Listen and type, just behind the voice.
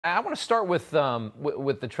I want to start with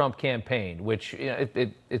the Trump campaign, which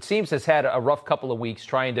it seems has had a rough couple of weeks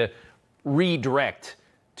trying to redirect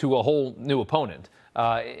to a whole new opponent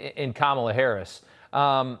in Kamala Harris.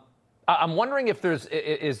 I'm wondering if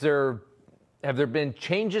have there been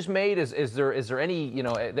changes made? Is there any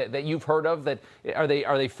that you've heard of that are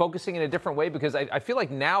they focusing in a different way? Because I feel like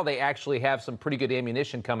now they actually have some pretty good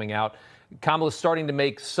ammunition coming out. Kamala's starting to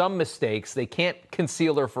make some mistakes. They can't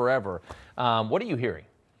conceal her forever. What are you hearing?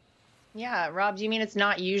 Yeah, Rob, do you mean it's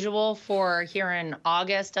not usual for here in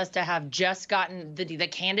August us to have just gotten the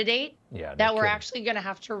candidate that we're actually going to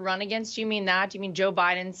have to run against? Do you mean that? Do you mean Joe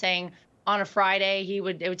Biden saying on a Friday it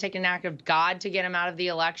would take an act of God to get him out of the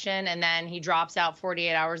election, and then he drops out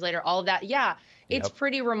 48 hours later? All of that. Yeah, it's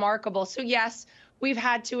pretty remarkable. So, yes, we've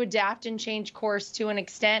had to adapt and change course to an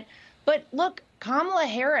extent. But look, Kamala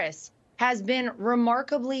Harris has been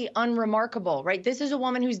remarkably unremarkable, right? This is a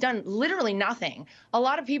woman who's done literally nothing. A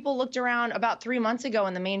lot of people looked around about 3 months ago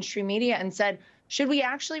in the mainstream media and said, should we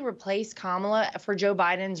actually replace Kamala for Joe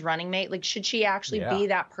Biden's running mate? Like, should she actually be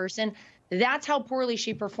that person? That's how poorly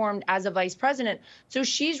she performed as a vice president. So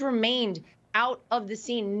she's remained out of the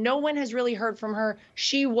scene. No one has really heard from her.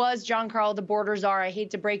 She was John Carl, the border czar. I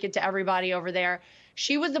hate to break it to everybody over there.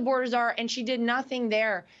 She was the border czar, and she did nothing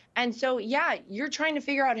there. And so, yeah, you're trying to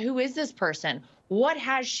figure out, who is this person? What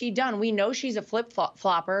has she done? We know she's a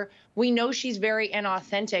flip-flopper. We know she's very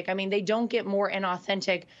inauthentic. I mean, they don't get more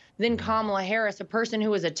inauthentic than Kamala Harris, a person who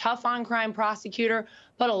was a tough on-crime prosecutor,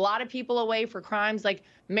 put a lot of people away for crimes like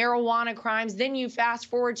marijuana crimes. Then you fast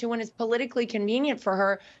forward to when it's politically convenient for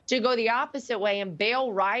her to go the opposite way and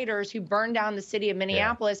bail rioters who burned down the city of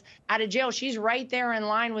Minneapolis out of jail. She's right there in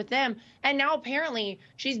line with them. And now apparently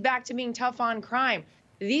she's back to being tough on crime.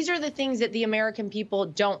 These are the things that the American people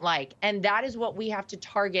don't like. And that is what we have to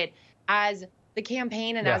target as the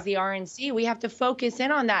campaign and as the RNC. We have to focus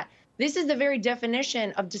in on that. This is the very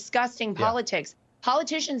definition of disgusting politics.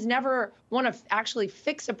 Politicians never want to actually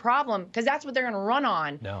fix a problem, because that's what they're going to run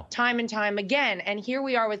on time and time again. And here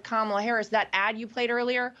we are with Kamala Harris. That ad you played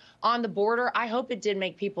earlier on the border, I hope it did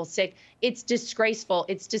make people sick. It's disgraceful.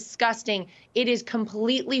 It's disgusting. It is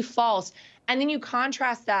completely false. And then you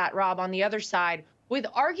contrast that, Rob, on the other side with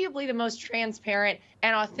arguably the most transparent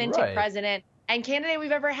and authentic president and candidate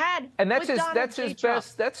we've ever had. And that's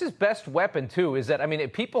his best weapon too, is that, I mean,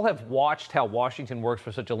 people have watched how Washington works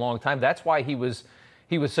for such a long time. That's why he was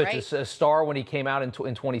such a star when he came out in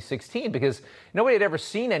 2016, because nobody had ever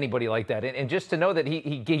seen anybody like that. And just to know that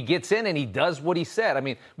he gets in and he does what he said. I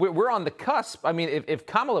mean, we're on the cusp. I mean, if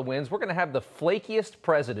Kamala wins, we're going to have the flakiest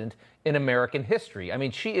president in American history. I mean,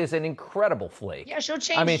 she is an incredible flake. Yeah, she'll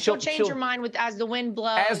change. I mean, she'll change her mind with as the wind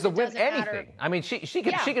blows. As the wind, anything. I mean, she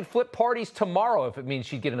could flip parties tomorrow if it means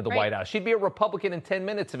she'd get into the White House. She'd be a Republican in 10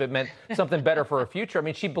 minutes if it meant something better for her future. I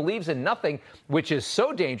mean, she believes in nothing, which is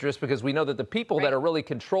so dangerous, because we know that the people that are really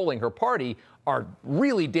controlling her party are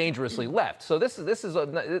really dangerously left. So this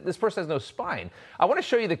person has no spine. I want to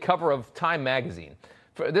show you the cover of Time magazine.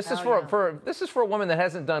 This is for a woman that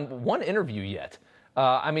hasn't done one interview yet.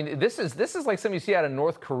 I mean, this is like something you see out of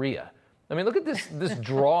North Korea. I mean, look at this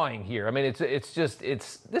drawing here. I mean,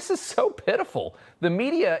 this is so pitiful. The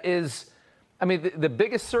media is, I mean, the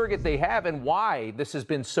biggest surrogate they have, and why this has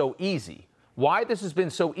been so easy. Why this has been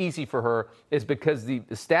so easy for her is because the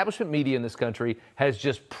establishment media in this country has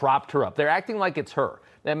just propped her up. They're acting like it's her.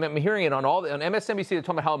 I'm hearing it on MSNBC. They're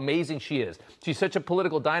talking about how amazing she is. She's such a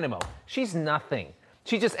political dynamo. She's nothing.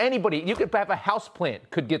 She's just anybody. You could have a houseplant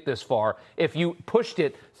could get this far if you pushed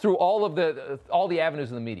it through all the avenues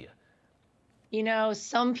of the media. You know,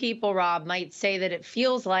 some people, Rob, might say that it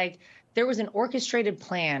feels like there was an orchestrated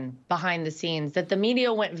plan behind the scenes, that the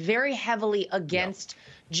media went very heavily against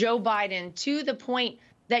Joe Biden to the point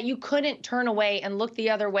that you couldn't turn away and look the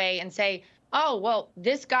other way and say, oh, well,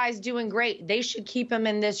 this guy's doing great. They should keep him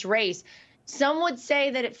in this race. Some would say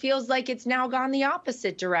that it feels like it's now gone the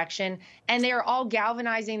opposite direction, and they are all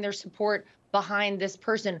galvanizing their support behind this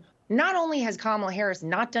person. Not only has Kamala Harris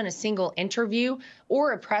not done a single interview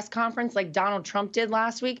or a press conference like Donald Trump did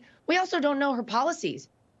last week, we also don't know her policies.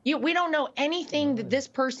 We don't know anything that this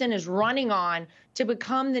person is running on to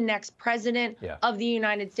become the next president of the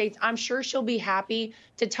United States. I'm sure she'll be happy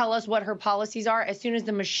to tell us what her policies are as soon as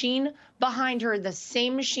the machine behind her, the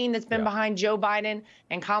same machine that's been behind Joe Biden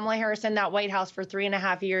and Kamala Harris in that White House for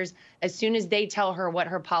 3.5 years, as soon as they tell her what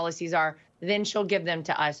her policies are, then she'll give them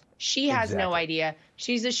to us. She has no idea.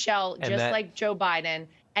 She's a shell, just like Joe Biden.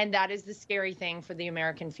 And that is the scary thing for the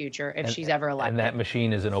American future if she's ever elected. And that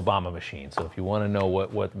machine is an Obama machine. So if you want to know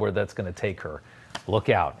where that's going to take her, look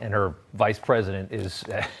out. And her vice president is,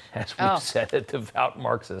 as we've said, a devout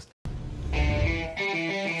Marxist.